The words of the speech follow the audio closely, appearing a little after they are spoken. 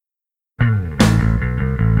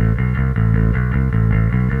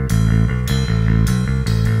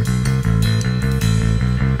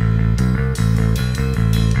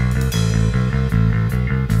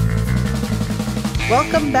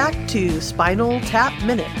Welcome back to Spinal Tap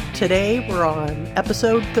Minute. Today we're on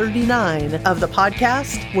episode 39 of the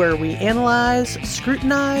podcast where we analyze,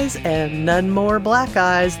 scrutinize, and none more black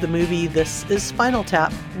eyes the movie This is Spinal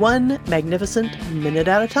Tap, one magnificent minute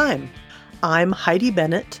at a time. I'm Heidi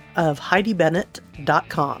Bennett of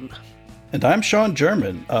HeidiBennett.com. And I'm Sean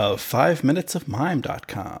German of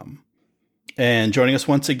 5minutesofmime.com. And joining us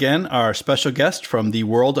once again, our special guest from the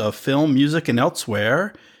world of film, music, and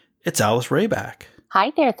elsewhere, it's Alice Rayback.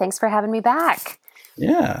 Hi there. Thanks for having me back.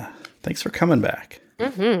 Yeah. Thanks for coming back.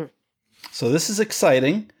 Mm-hmm. So this is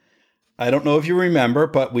exciting. I don't know if you remember,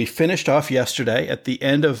 but we finished off yesterday at the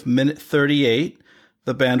end of minute 38.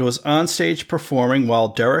 The band was on stage performing while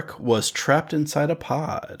Derek was trapped inside a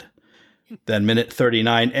pod. Then minute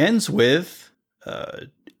 39 ends with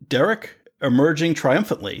Derek emerging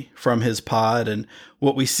triumphantly from his pod. And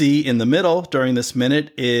what we see in the middle during this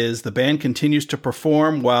minute is the band continues to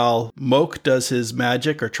perform while Moke does his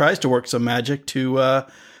magic or tries to work some magic to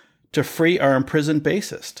free our imprisoned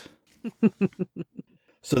bassist.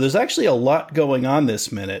 So there's actually a lot going on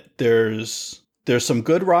this minute. There's some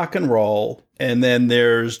good rock and roll, and then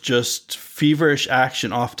there's just feverish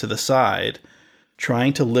action off to the side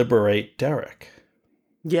trying to liberate Derek.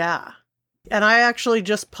 Yeah. And I actually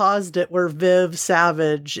just paused it where Viv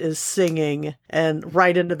Savage is singing and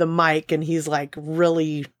right into the mic, and he's like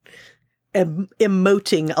really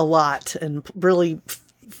emoting a lot and really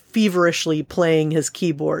feverishly playing his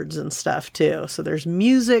keyboards and stuff too. So there's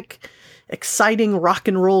music, exciting rock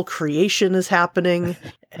and roll creation is happening.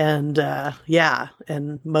 And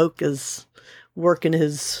and Moke is working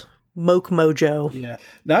his Moke mojo. Yeah.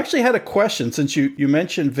 Now I actually had a question since you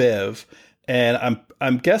mentioned Viv. And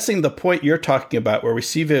I'm guessing the point you're talking about where we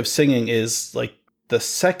see Viv singing is like the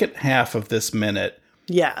second half of this minute.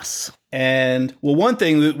 Yes. And well, one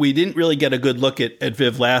thing, we didn't really get a good look at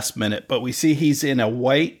Viv last minute, but we see he's in a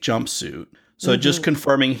white jumpsuit. So just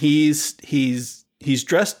confirming he's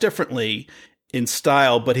dressed differently in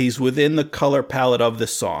style, but he's within the color palette of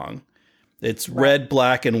this song. It's red,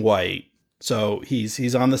 black, and white. So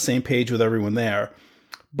he's on the same page with everyone there.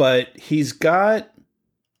 But he's got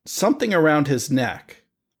something around his neck.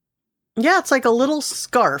 Yeah, it's like a little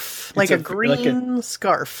scarf, like a green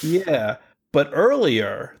scarf. Yeah, but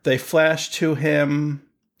earlier they flashed to him,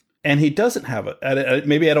 and he doesn't have it.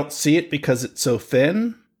 Maybe I don't see it because it's so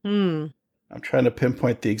thin. I'm trying to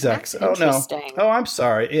pinpoint the exact. That's interesting. Oh, I'm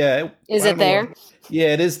sorry. Yeah, is it there? Yeah,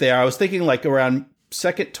 it is there. I was thinking like around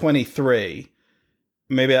second 23.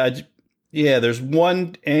 Maybe there's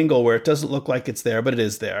one angle where it doesn't look like it's there, but it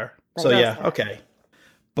is there. So yeah, okay.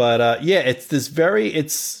 But it's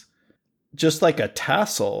it's just like a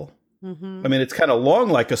tassel. I mean, it's kind of long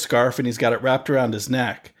like a scarf, and he's got it wrapped around his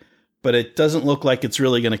neck, but it doesn't look like it's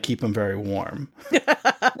really going to keep him very warm.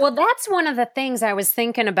 Well, that's one of the things I was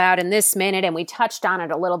thinking about in this minute, and we touched on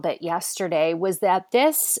it a little bit yesterday, was that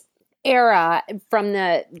this era from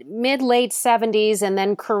the mid-late 70s and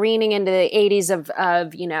then careening into the 80s of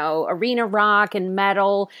arena rock and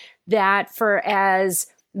metal, that for as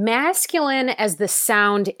masculine as the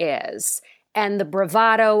sound is and the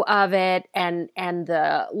bravado of it and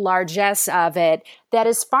the largesse of it, that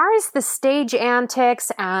as far as the stage antics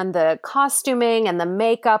and the costuming and the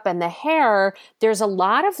makeup and the hair, there's a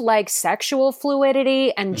lot of like sexual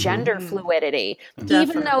fluidity and gender fluidity. Definitely.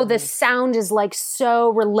 Even though the sound is like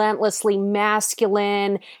so relentlessly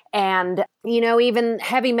masculine, and even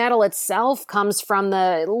heavy metal itself comes from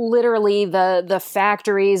the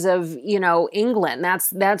factories of England.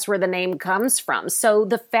 That's where the name comes from. So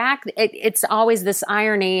the fact it's always this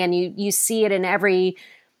irony, and you see it in every.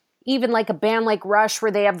 Even like a band like Rush,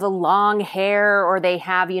 where they have the long hair, or they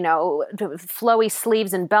have, flowy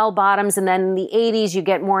sleeves and bell bottoms. And then in the 80s, you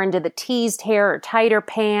get more into the teased hair or tighter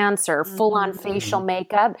pants or full-on facial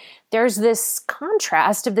makeup. There's this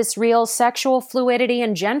contrast of this real sexual fluidity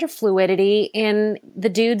and gender fluidity in the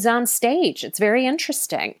dudes on stage. It's very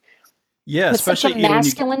interesting. Yeah, with especially such a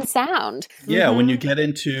masculine sound. Yeah, when you get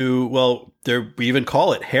into, we even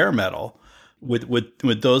call it hair metal.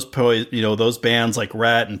 With those those bands like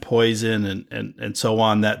Rat and Poison and so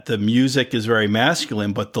on, that the music is very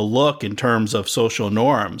masculine, but the look in terms of social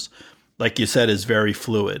norms, like you said, is very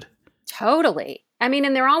fluid. Totally. I mean,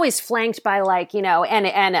 and they're always flanked by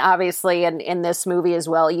and obviously in this movie as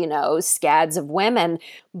well, scads of women,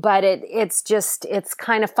 but it's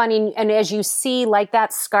kind of funny. And as you see, like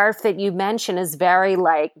that scarf that you mentioned is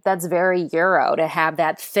that's very Euro, to have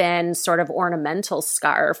that thin sort of ornamental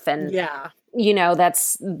scarf. And yeah.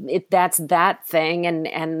 That's that thing.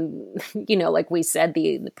 And like we said,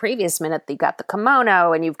 the previous minute, you got the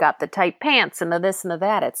kimono and you've got the tight pants and the this and the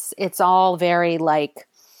that. It's all very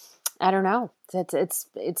I don't know.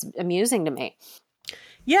 It's amusing to me.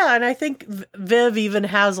 Yeah, and I think Viv even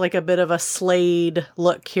has like a bit of a Slade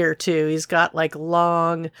look here too. He's got like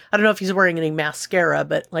long, I don't know if he's wearing any mascara,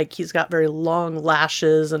 but like he's got very long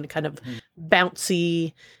lashes and kind of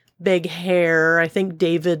bouncy big hair. I think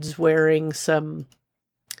David's wearing some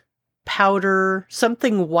powder,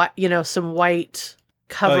 something white, some white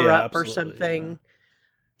cover up or something.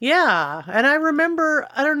 Yeah. And I remember,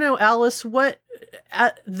 I don't know, Alice, what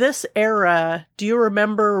at this era, do you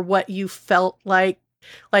remember what you felt like?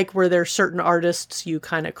 Like, were there certain artists you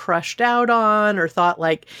kind of crushed out on or thought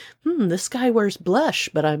like, this guy wears blush,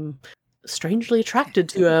 but I'm strangely attracted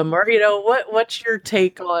to him? Or, what's your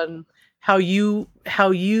take on how you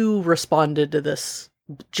responded to this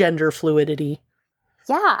gender fluidity?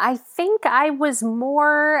 Yeah, I think I was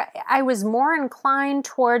more inclined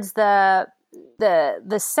towards the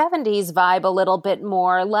 70s vibe a little bit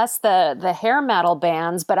more, less the hair metal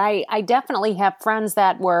bands, but I definitely have friends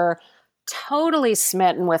that were totally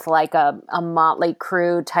smitten with like a Motley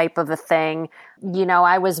Crue type of a thing.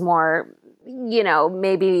 I was more,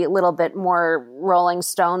 maybe a little bit more Rolling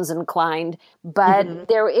Stones inclined, but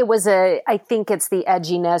I think it's the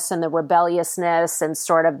edginess and the rebelliousness and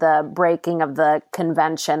sort of the breaking of the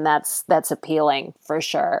convention that's appealing for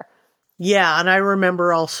sure. Yeah. And I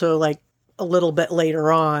remember also like a little bit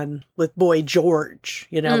later on with Boy George,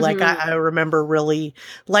 like I remember really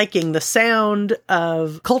liking the sound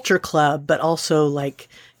of Culture Club, but also like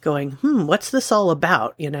going, what's this all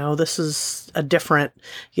about? This is a different,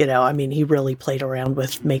 he really played around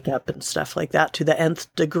with makeup and stuff like that to the nth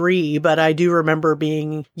degree. But I do remember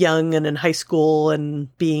being young and in high school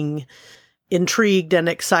and being intrigued and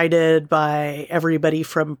excited by everybody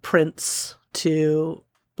from Prince to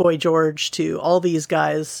Boy George to all these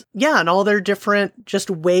guys. Yeah. And all their different just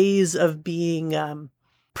ways of being,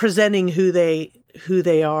 presenting who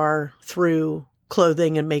they are through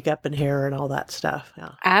clothing and makeup and hair and all that stuff.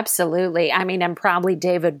 Yeah. Absolutely. I mean, and probably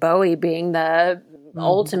David Bowie being the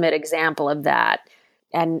ultimate example of that.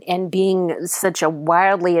 And being such a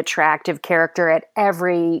wildly attractive character at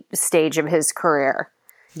every stage of his career.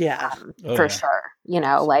 Yeah. For sure.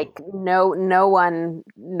 Like no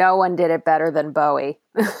one did it better than Bowie.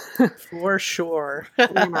 For sure.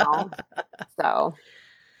 So.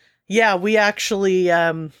 Yeah, we actually,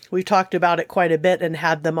 we talked about it quite a bit and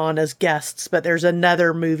had them on as guests, but there's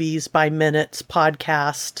another Movies by Minutes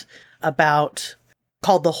podcast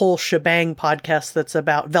called The Whole Shebang podcast that's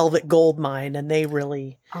about Velvet Goldmine, and they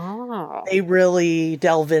really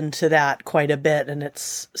delve into that quite a bit, and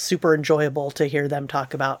it's super enjoyable to hear them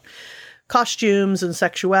talk about costumes and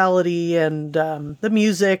sexuality and the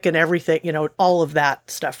music and everything, all of that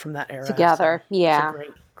stuff from that era. Together, so yeah. It's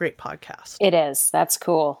a great podcast. It is. That's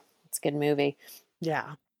cool. It's a good movie.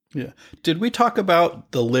 Yeah. Yeah. Did we talk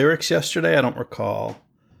about the lyrics yesterday? I don't recall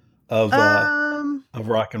of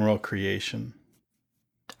Rock and Roll Creation.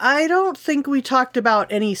 I don't think we talked about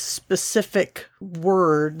any specific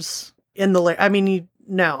words in the lyrics. I mean,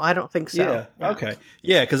 no, I don't think so. Yeah. Okay.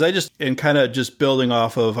 Yeah. Cause and kind of just building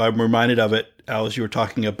off of, I'm reminded of it, Alice, you were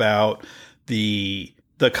talking about the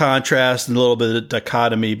contrast and a little bit of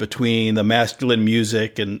dichotomy between the masculine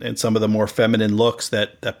music and some of the more feminine looks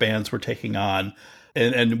that bands were taking on.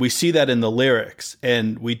 And we see that in the lyrics,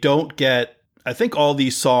 and we don't get, I think all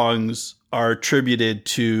these songs are attributed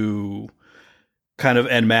to kind of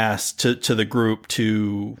en masse to the group,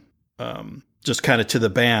 to just kind of to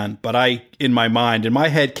the band. But in my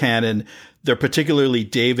head canon, they're particularly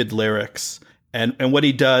David lyrics. And what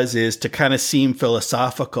he does is, to kind of seem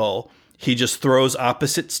philosophical, he just throws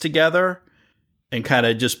opposites together and kind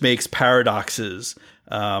of just makes paradoxes.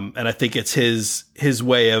 And I think it's his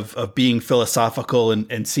way of being philosophical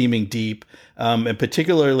and seeming deep. And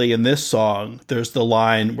particularly in this song, there's the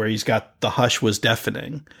line where he's got "the hush was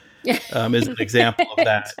deafening," is an example of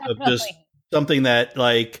that. Of just something that,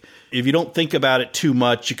 like, if you don't think about it too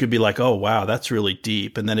much, you could be like, "Oh, wow, that's really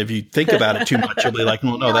deep." And then if you think about it too much, you'll be like,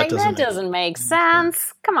 "No, that doesn't make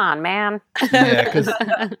sense. Come on, man." Yeah,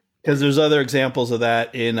 because there's other examples of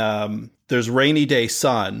that in there's "Rainy Day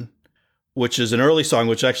Sun," which is an early song,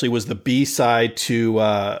 which actually was the B-side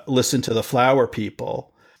to "Listen to the Flower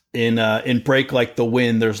People." In "Break Like the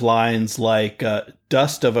Wind," there's lines like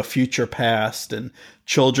 "dust of a future past" and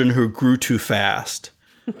 "children who grew too fast."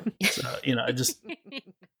 So,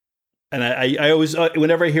 I always,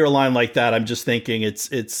 whenever I hear a line like that, I'm just thinking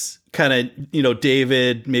it's kind of,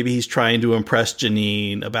 David, maybe he's trying to impress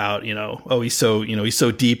Janine about, he's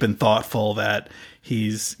so deep and thoughtful that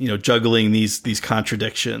he's, juggling these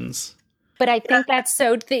contradictions. But I think that's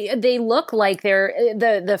so they look like they're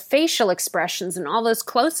the facial expressions and all those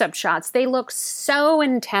close-up shots. They look so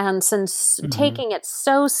intense and taking it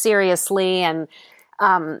so seriously, and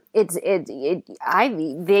it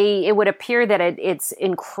would appear that it's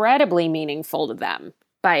incredibly meaningful to them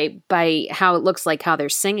by how it looks like how they're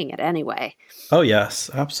singing it anyway. Oh yes,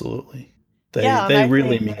 absolutely. They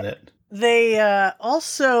really mean it. They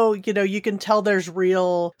also, you can tell there's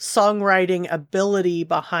real songwriting ability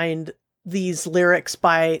behind these lyrics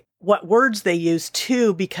by what words they use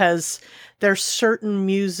too, because there's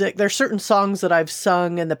certain songs that I've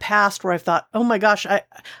sung in the past where I've thought, oh my gosh,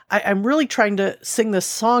 I'm really trying to sing this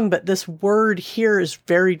song, but this word here is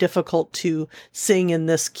very difficult to sing in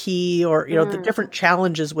this key, or, the different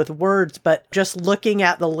challenges with words. But just looking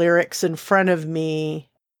at the lyrics in front of me,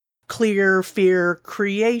 clear fear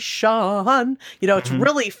creation, it's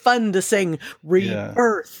really fun to sing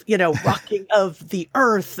rebirth, rocking of the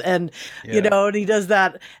earth, and and he does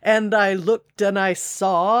that, and I looked and I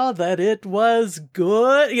saw that it was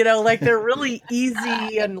good, like they're really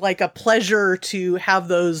easy and like a pleasure to have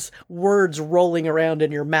those words rolling around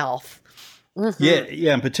in your mouth.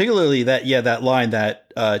 Yeah, and particularly that line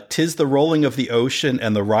that 'tis the rolling of the ocean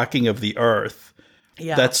and the rocking of the earth.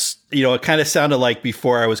 Yeah. That's, it kind of sounded like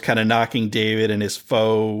before I was kind of knocking David and his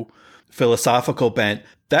faux philosophical bent.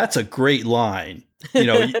 That's a great line.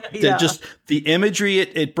 Just the imagery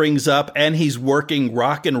it brings up, and he's working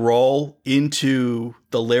rock and roll into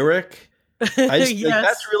the lyric. I just think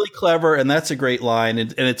that's really clever, and that's a great line.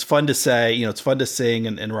 And it's fun to say, it's fun to sing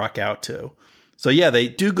and rock out to. So yeah, they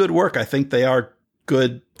do good work. I think they are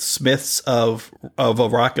good smiths of a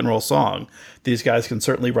rock and roll song. These guys can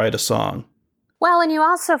certainly write a song. Well, and you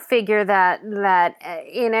also figure that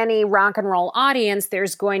in any rock and roll audience,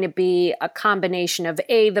 there's going to be a combination of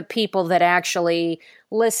the people that actually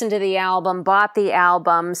listened to the album, bought the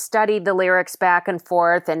album, studied the lyrics back and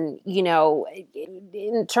forth, and,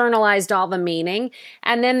 internalized all the meaning.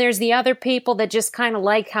 And then there's the other people that just kind of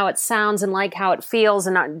like how it sounds and like how it feels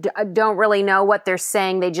and don't really know what they're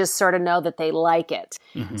saying. They just sort of know that they like it.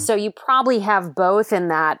 Mm-hmm. So you probably have both in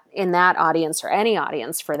that audience, or any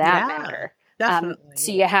audience for that matter. Definitely.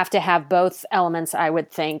 So you have to have both elements, I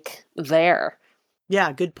would think, there.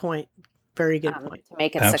 Yeah, good point. Very good point. To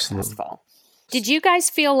make it successful. Did you guys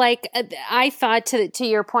feel like, I thought to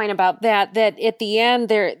your point about that at the end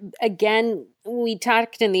there, again, we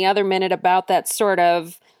talked in the other minute about that sort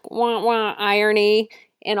of wah-wah irony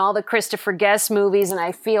in all the Christopher Guest movies, and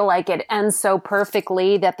I feel like it ends so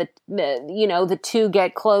perfectly that the two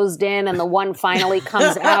get closed in and the one finally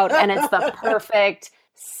comes out, and it's the perfect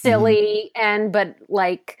silly end, but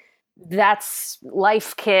like that's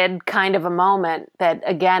life kid kind of a moment that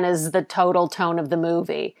again is the total tone of the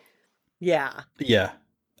movie. Yeah,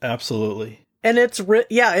 absolutely. And it's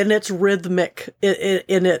rhythmic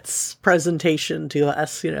in its presentation to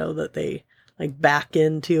us, that they like back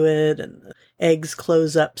into it and the eggs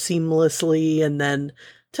close up seamlessly, and then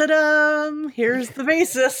ta-da! Here's the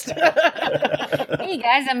bassist. Hey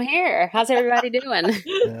guys, I'm here. How's everybody doing?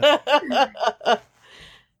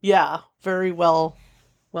 Yeah, very well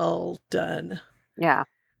done. Yeah.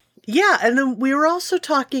 Yeah, and then we were also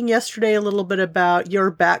talking yesterday a little bit about your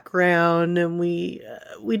background, and we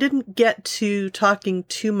didn't get to talking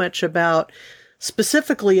too much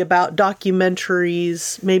specifically about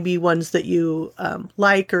documentaries, maybe ones that you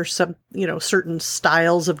like, or some, certain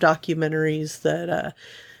styles of documentaries that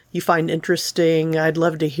you find interesting. I'd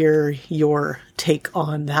love to hear your take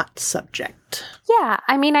on that subject. Yeah,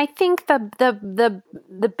 I mean, I think the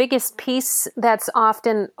biggest piece that's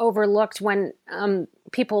often overlooked when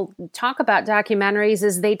people talk about documentaries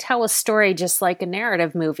is they tell a story just like a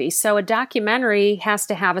narrative movie. So a documentary has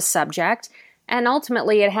to have a subject, and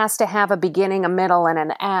ultimately it has to have a beginning, a middle, and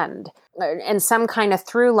an end, and some kind of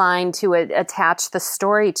through line to attach the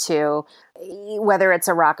story to. Whether it's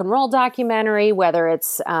a rock and roll documentary, whether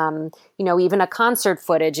it's, even a concert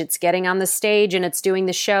footage, it's getting on the stage and it's doing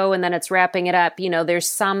the show and then it's wrapping it up. There's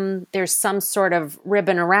some sort of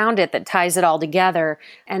ribbon around it that ties it all together.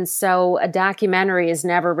 And so a documentary is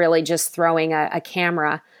never really just throwing a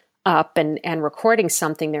camera up and recording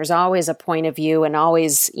something. There's always a point of view and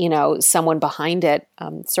always, someone behind it,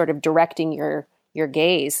 sort of directing your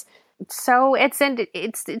gaze. So it's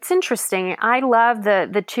interesting. I love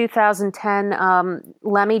the 2010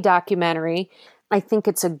 Lemmy documentary. I think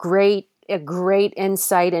it's a great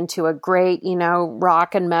insight into a great,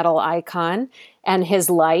 rock and metal icon and his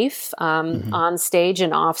life on stage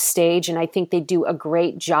and off stage. And I think they do a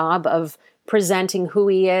great job of presenting who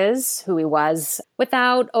he is, who he was,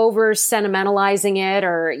 without over sentimentalizing it,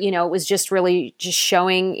 or, it was just really just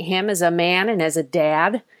showing him as a man and as a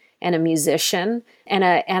dad. and a musician and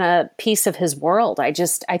a piece of his world. I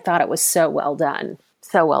thought it was so well done.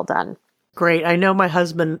 So well done. Great. I know my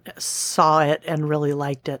husband saw it and really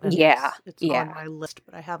liked it. And it's yeah. on my list,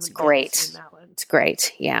 but I haven't great. seen that one. It's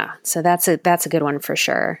great. Yeah. So that's a good one for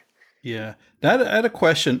sure. Yeah. Now, I had a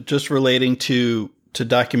question just relating to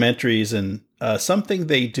documentaries and something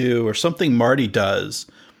they do or something Marty does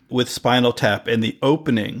with Spinal Tap in the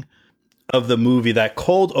opening of the movie, that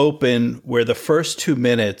cold open where the first 2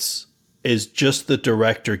 minutes is just the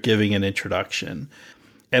director giving an introduction.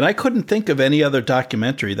 And I couldn't think of any other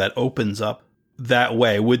documentary that opens up that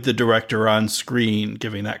way with the director on screen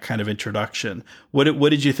giving that kind of introduction. What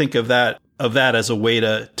did you think of that as a way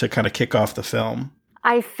to kind of kick off the film?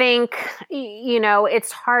 I think,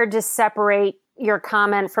 it's hard to separate your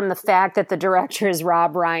comment from the fact that the director is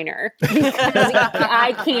Rob Reiner, because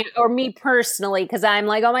I can't, or me personally, because I'm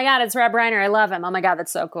like, oh my God, it's Rob Reiner. I love him. Oh my God,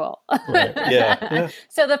 that's so cool. Right. Yeah.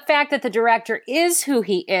 So the fact that the director is who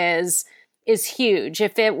he is huge.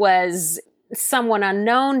 If it was someone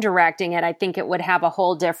unknown directing it, I think it would have a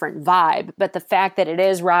whole different vibe. But the fact that it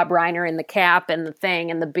is Rob Reiner in the cap and the thing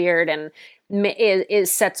and the beard and it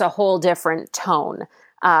sets a whole different tone.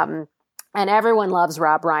 And everyone loves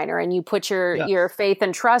Rob Reiner, and you put your faith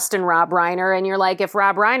and trust in Rob Reiner, and you're like, if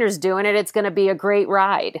Rob Reiner's doing it, it's going to be a great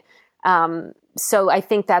ride. So I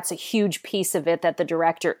think that's a huge piece of it, that the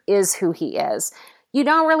director is who he is. You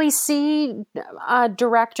don't really see a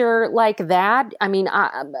director like that. I mean,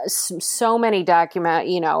 so many will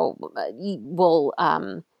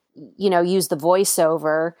use the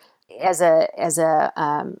voiceover as a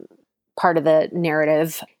part of the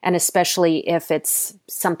narrative, and especially if it's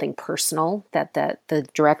something personal that the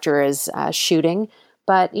director is shooting.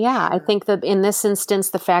 But yeah, I think that in this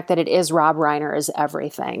instance, the fact that it is Rob Reiner is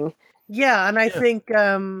everything. Yeah, and I think,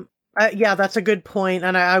 that's a good point.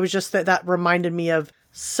 And I was just that reminded me of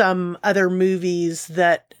some other movies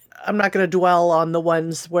that I'm not going to dwell on the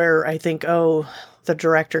ones where I think, the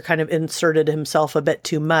director kind of inserted himself a bit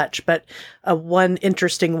too much. But one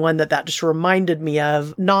interesting one that just reminded me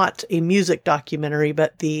of, not a music documentary,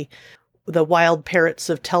 but the Wild Parrots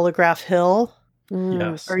of Telegraph Hill.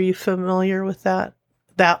 Yes. Are you familiar with that?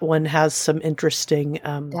 That one has some interesting...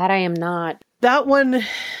 that I am not. That one,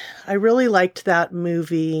 I really liked that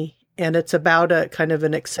movie. And it's about a kind of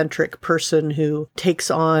an eccentric person who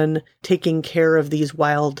takes on taking care of these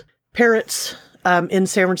wild parrots in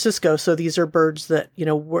San Francisco. So these are birds that,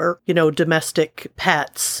 were, domestic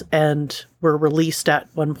pets and were released at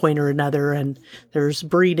one point or another. And there's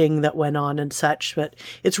breeding that went on and such. But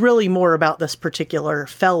it's really more about this particular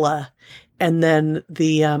fella. And then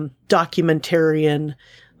the documentarian,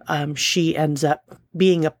 she ends up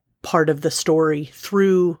being a part of the story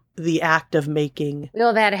through the act of making.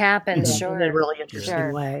 Well, that happens, sure. In a really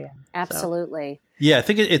interesting way. Absolutely. So. Yeah, I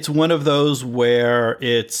think it's one of those where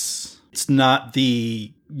it's not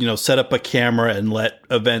the, set up a camera and let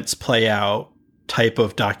events play out type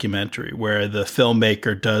of documentary where the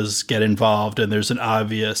filmmaker does get involved and there's an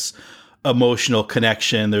obvious emotional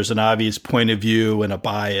connection. There's an obvious point of view and a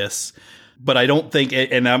bias. But I don't think,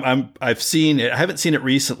 and I've seen it, I haven't seen it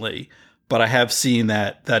recently, but I have seen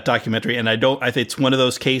that documentary, and I think it's one of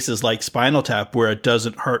those cases like Spinal Tap where it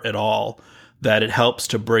doesn't hurt at all, that it helps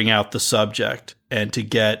to bring out the subject and to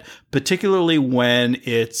get, particularly when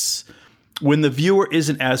the viewer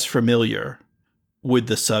isn't as familiar with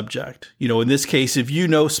the subject. In this case, if you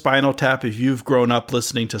know Spinal Tap, if you've grown up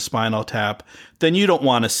listening to Spinal Tap, then you don't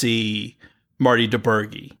want to see Marty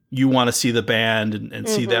DiBergi. You want to see the band and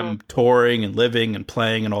see them touring and living and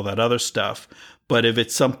playing and all that other stuff. But if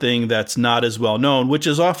it's something that's not as well known, which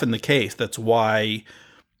is often the case, that's why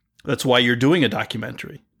you're doing a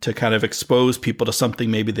documentary, to kind of expose people to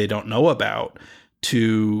something maybe they don't know about,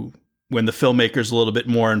 to when the filmmaker's a little bit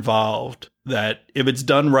more involved, that if it's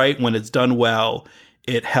done right, when it's done well,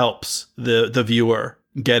 it helps the viewer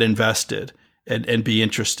get invested and be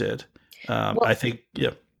interested. I think, yeah.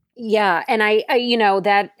 Yeah. And I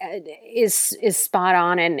that is spot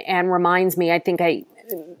on and reminds me, I think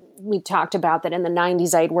we talked about that in the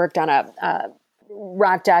 90s. I'd worked on a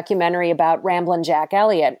rock documentary about Ramblin' Jack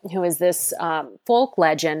Elliott, who is this folk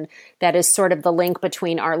legend that is sort of the link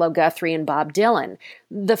between Arlo Guthrie and Bob Dylan.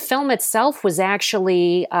 The film itself was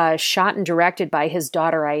actually shot and directed by his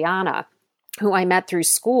daughter, Ayanna, who I met through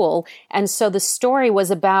school. And so the story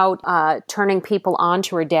was about turning people on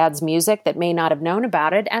to her dad's music that may not have known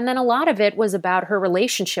about it. And then a lot of it was about her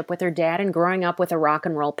relationship with her dad and growing up with a rock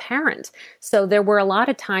and roll parent. So there were a lot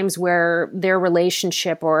of times where their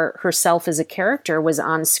relationship or herself as a character was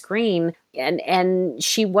on screen and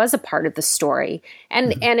she was a part of the story.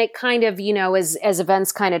 And it kind of, as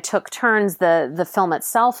events kind of took turns, the film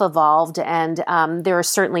itself evolved. And there are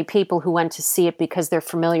certainly people who went to see it because they're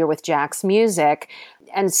familiar with Jack's music,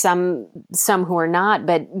 and some who are not.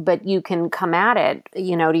 But you can come at it,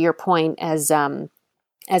 to your point, as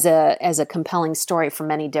a compelling story from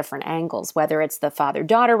many different angles, whether it's the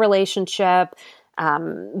father-daughter relationship,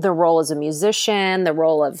 the role as a musician, the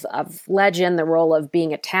role of legend, the role of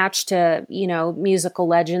being attached to, musical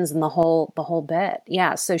legends, and the whole bit.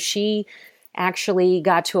 Yeah. So she actually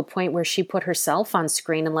got to a point where she put herself on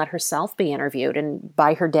screen and let herself be interviewed, and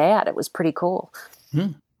by her dad. It was pretty cool.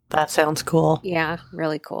 That sounds cool. Yeah,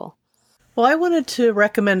 really cool. Well, I wanted to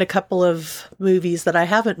recommend a couple of movies that I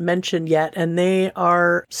haven't mentioned yet, and they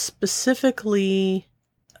are specifically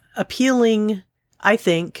appealing, I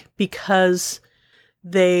think, because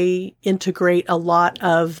they integrate a lot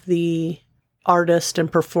of the artist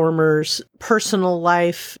and performer's personal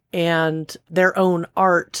life and their own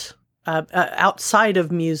art outside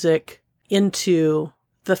of music into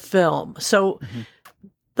the film. So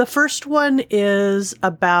the first one is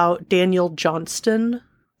about Daniel Johnston,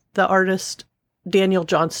 the artist Daniel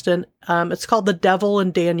Johnston. It's called The Devil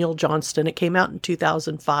and Daniel Johnston. It came out in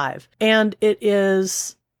 2005. And it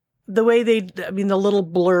is the way the little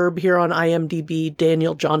blurb here on IMDb,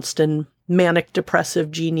 Daniel Johnston, manic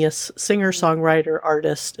depressive genius, singer, songwriter,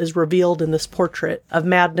 artist, is revealed in this portrait of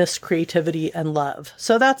madness, creativity, and love.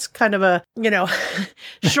 So that's kind of a,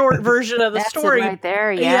 short version of the story. It right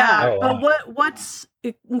there. Yeah. Oh, wow. But what's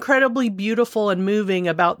incredibly beautiful and moving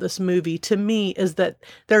about this movie to me is that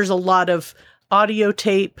there's a lot of audio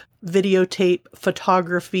tape, videotape,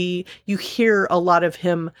 photography. You hear a lot of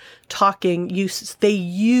him talking. They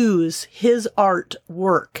use his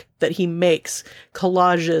artwork that he makes,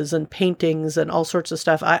 collages and paintings and all sorts of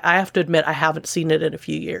stuff. I have to admit, I haven't seen it in a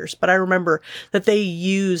few years, but I remember that they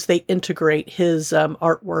integrate his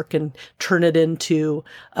artwork and turn it into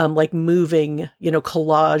like moving,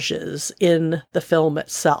 collages in the film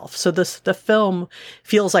itself. So the film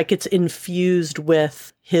feels like it's infused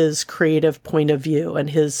with his creative point of view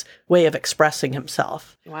and his way of expressing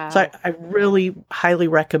himself. Wow. So I really highly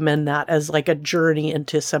recommend that as like a journey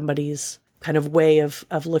into somebody's kind of way of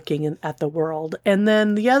looking at the world. And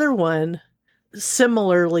then the other one,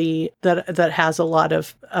 similarly, that has a lot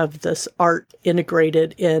of this art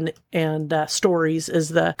integrated in and stories, is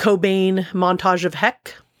the Cobain Montage of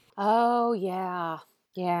Heck. Oh, yeah.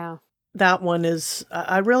 Yeah. That one is,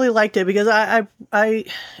 I really liked it because I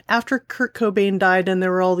after Kurt Cobain died and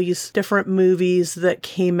there were all these different movies that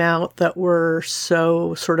came out that were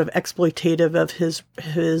so sort of exploitative of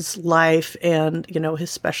his life and,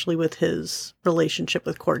 especially with his relationship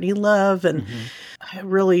with Courtney Love. And I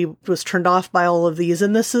really was turned off by all of these.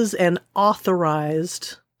 And this is an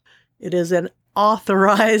authorized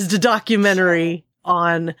documentary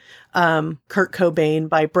on Kurt Cobain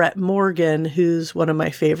by Brett Morgan, who's one of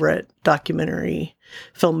my favorite documentary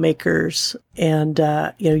filmmakers. And,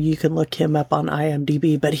 you can look him up on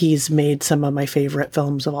IMDb, but he's made some of my favorite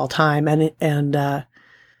films of all time. And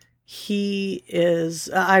he is,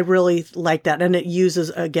 I really like that. And it uses,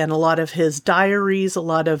 again, a lot of his diaries, a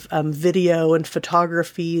lot of video and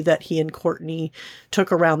photography that he and Courtney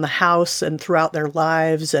took around the house and throughout their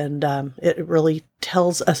lives. And it really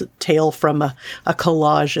tells a tale from a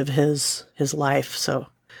collage of his life. So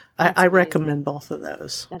I recommend both of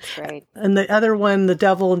those. That's great. And the other one, The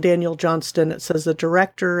Devil and Daniel Johnston, it says the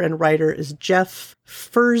director and writer is Jeff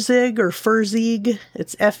Ferzig or Ferzig.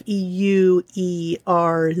 It's Feuerzeig.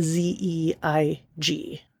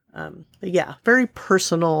 Yeah, very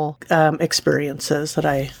personal experiences that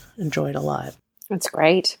I enjoyed a lot. That's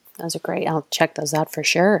great. Those are great. I'll check those out for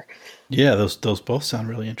sure. Yeah, those both sound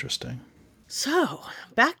really interesting. So,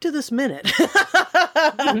 back to this minute.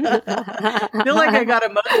 I feel like I got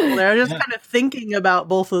emotional there. I was just kind of thinking about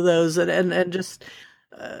both of those and just,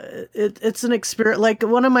 it's an experience. Like,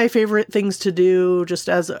 one of my favorite things to do just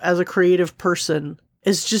as a creative person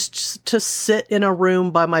is just to sit in a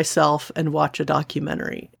room by myself and watch a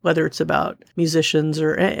documentary, whether it's about musicians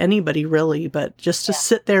or anybody really, but just to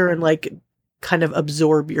sit there and like kind of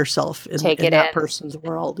absorb yourself in that person's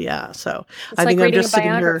world. Yeah. So I think I'm just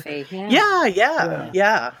sitting here.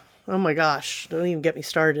 Yeah. Oh my gosh. Don't even get me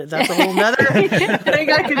started. That's a whole nother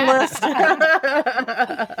thing I can list.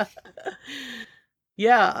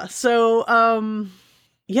 Yeah. So,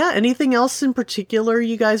 anything else in particular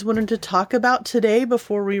you guys wanted to talk about today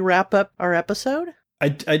before we wrap up our episode? I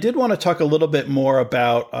did want to talk a little bit more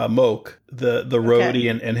about Moke, the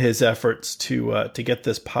roadie, and his efforts to get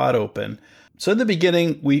this pod open. So in the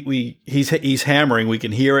beginning, he's hammering. We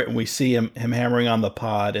can hear it, and we see him hammering on the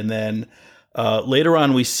pod. And then later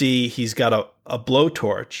on, we see he's got a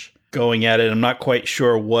blowtorch going at it. I'm not quite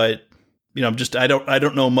sure what, I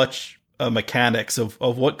don't know much mechanics of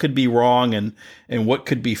what could be wrong and what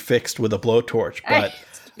could be fixed with a blowtorch. But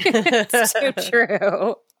it's so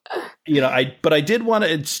true. But I did want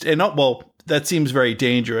to, that seems very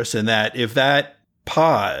dangerous in that if that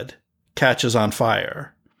pod catches on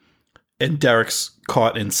fire and Derek's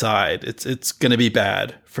caught inside, it's going to be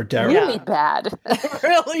bad for Derek. Really bad.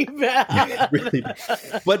 Really bad. Really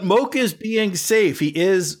bad. But Mocha is being safe. He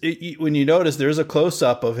is, when you notice, there's a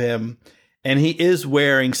close-up of him, and he is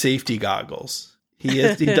wearing safety goggles. He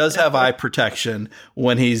does have eye protection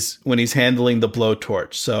when he's handling the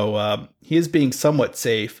blowtorch. So he is being somewhat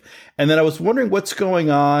safe. And then I was wondering what's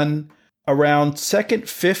going on around second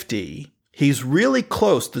 50. He's really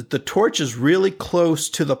close. The torch is really close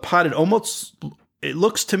to the pot. It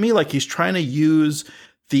looks to me like he's trying to use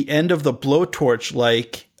the end of the blowtorch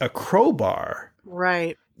like a crowbar.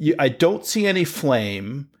 Right. I don't see any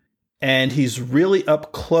flame, and he's really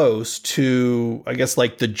up close to, I guess,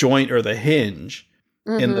 like the joint or the hinge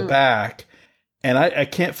in the back. And I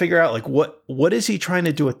can't figure out like what is he trying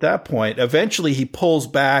to do at that point. Eventually he pulls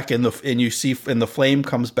back and the flame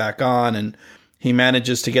comes back on, and he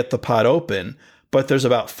manages to get the pot open. But there's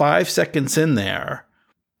about 5 seconds in there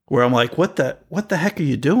where I'm like, what the heck are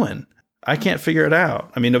you doing? I can't figure it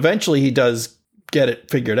out. I mean, eventually he does get it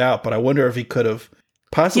figured out, but I wonder if he could have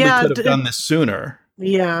done this sooner.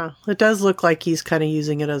 Yeah, it does look like he's kind of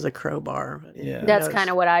using it as a crowbar. Yeah, that's kind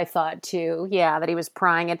of what I thought too. Yeah, that he was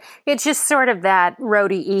prying it. It's just sort of that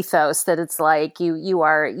roadie ethos that it's like you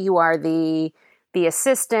are the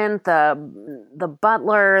assistant, the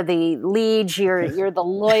butler, the liege. You're the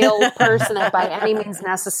loyal person that by any means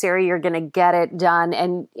necessary you're going to get it done,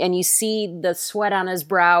 and you see the sweat on his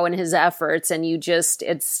brow and his efforts, and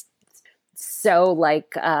it's so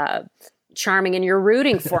like. Charming, and you're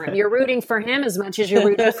rooting for him. You're rooting for him as much as you're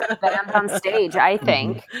rooting for the band on stage, I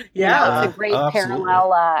think. Yeah. It's a great absolutely.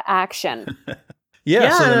 Parallel action.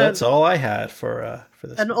 Yeah, so that's all I had for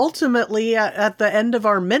this. And ultimately, at the end of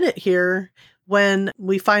our minute here, when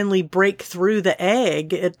we finally break through the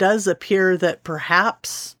egg, it does appear that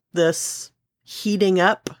perhaps this heating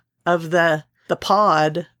up of the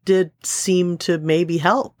pod did seem to maybe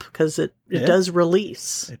help, because it does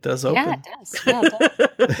release. It does open. Yeah, it does. Yeah,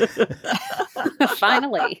 it does.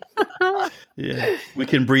 Finally. Yeah, we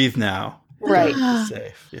can breathe now. Right.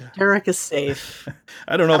 Safe. Yeah. Derek is safe.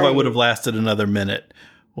 I don't know if I would have lasted another minute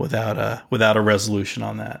without a resolution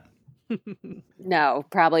on that. No, it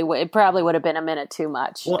probably would have been a minute too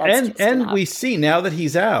much. Well, That's and we see now that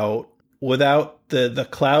he's out without the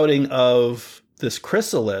clouding of this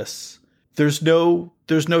chrysalis, there's no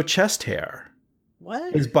chest hair.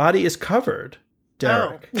 What? His body is covered,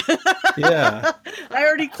 Derek. Oh. Yeah. I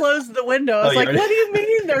already closed the window. I was like, what do you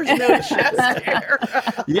mean there's no chest hair?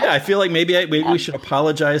 Yeah, I feel like maybe we should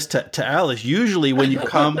apologize to Alice. Usually when you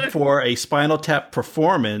come for a Spinal Tap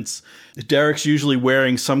performance, Derek's usually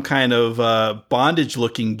wearing some kind of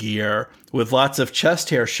bondage-looking gear with lots of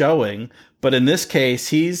chest hair showing. But in this case,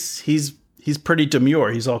 he's pretty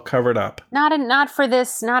demure. He's all covered up. Not for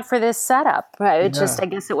this setup. It just, I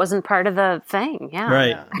guess it wasn't part of the thing. Yeah.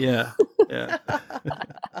 Right. Yeah.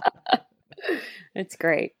 It's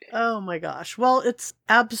great. Oh my gosh. Well, it's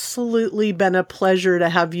absolutely been a pleasure to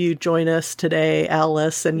have you join us today,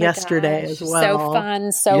 Alice, and yesterday as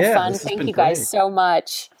well. So fun. Thank you guys so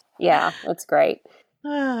much. Yeah, that's great.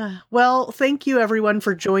 Well, thank you everyone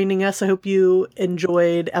for joining us. I hope you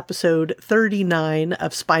enjoyed episode 39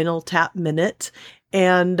 of Spinal Tap Minute.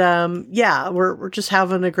 And we're just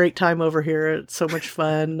having a great time over here. It's so much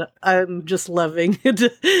fun. I'm just loving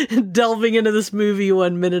delving into this movie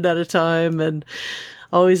 1 minute at a time and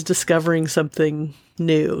always discovering something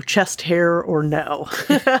new, chest hair or no.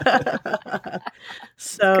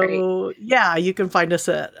 So you can find us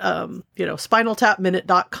at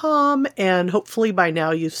spinaltapminute.com, and hopefully by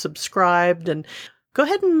now you've subscribed, and go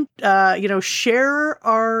ahead and share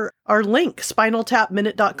our link,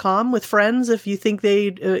 spinaltapminute.com, with friends if you think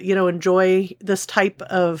they'd enjoy this type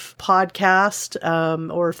of podcast,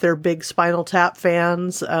 or if they're big Spinal Tap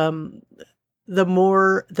fans. The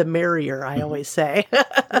more the merrier, I always say.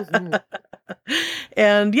 Mm-hmm.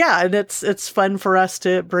 And it's fun for us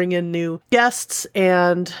to bring in new guests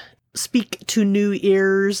and speak to new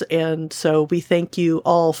ears. And so we thank you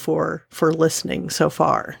all for listening so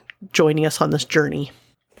far, joining us on this journey.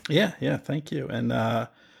 Yeah, thank you. And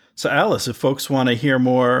so Alice, if folks want to hear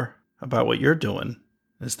more about what you're doing,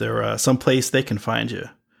 is there some place they can find you?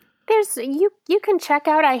 there's you can check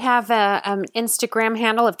out. I have a Instagram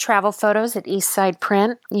handle of travel photos at Eastside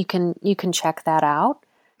Print. You can check that out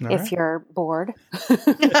if you're bored.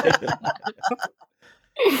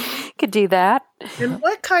 Could do that. And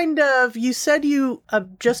what kind of, you said you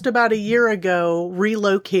just about a year ago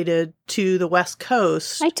relocated to the West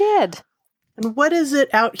Coast. I did. And what is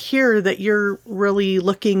it out here that you're really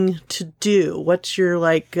looking to do? What's your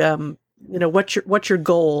what's your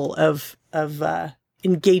goal of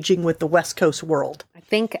engaging with the West Coast world? I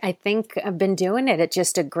think I've been doing it. It's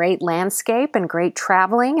just a great landscape and great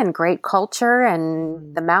traveling and great culture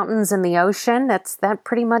and the mountains and the ocean. That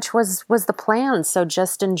pretty much was the plan. So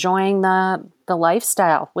just enjoying the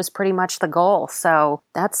lifestyle was pretty much the goal. So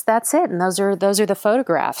that's it. And those are the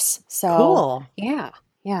photographs. So cool. Yeah.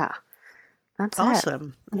 That's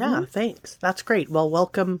awesome. It. Yeah, Mm-hmm. thanks. That's great. Well,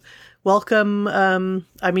 welcome.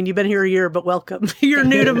 I mean, you've been here a year, but welcome. You're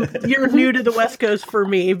new to the West Coast for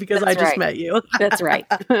me because That's I just right. met you. That's right.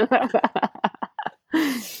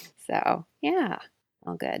 So, yeah,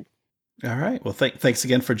 all good. All right. Well, thanks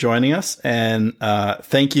again for joining us. And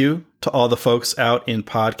thank you to all the folks out in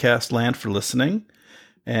podcast land for listening.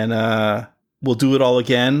 And we'll do it all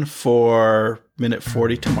again for minute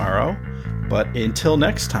 40 tomorrow. But until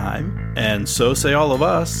next time, and so say all of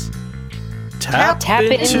us, tap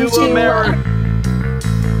into America.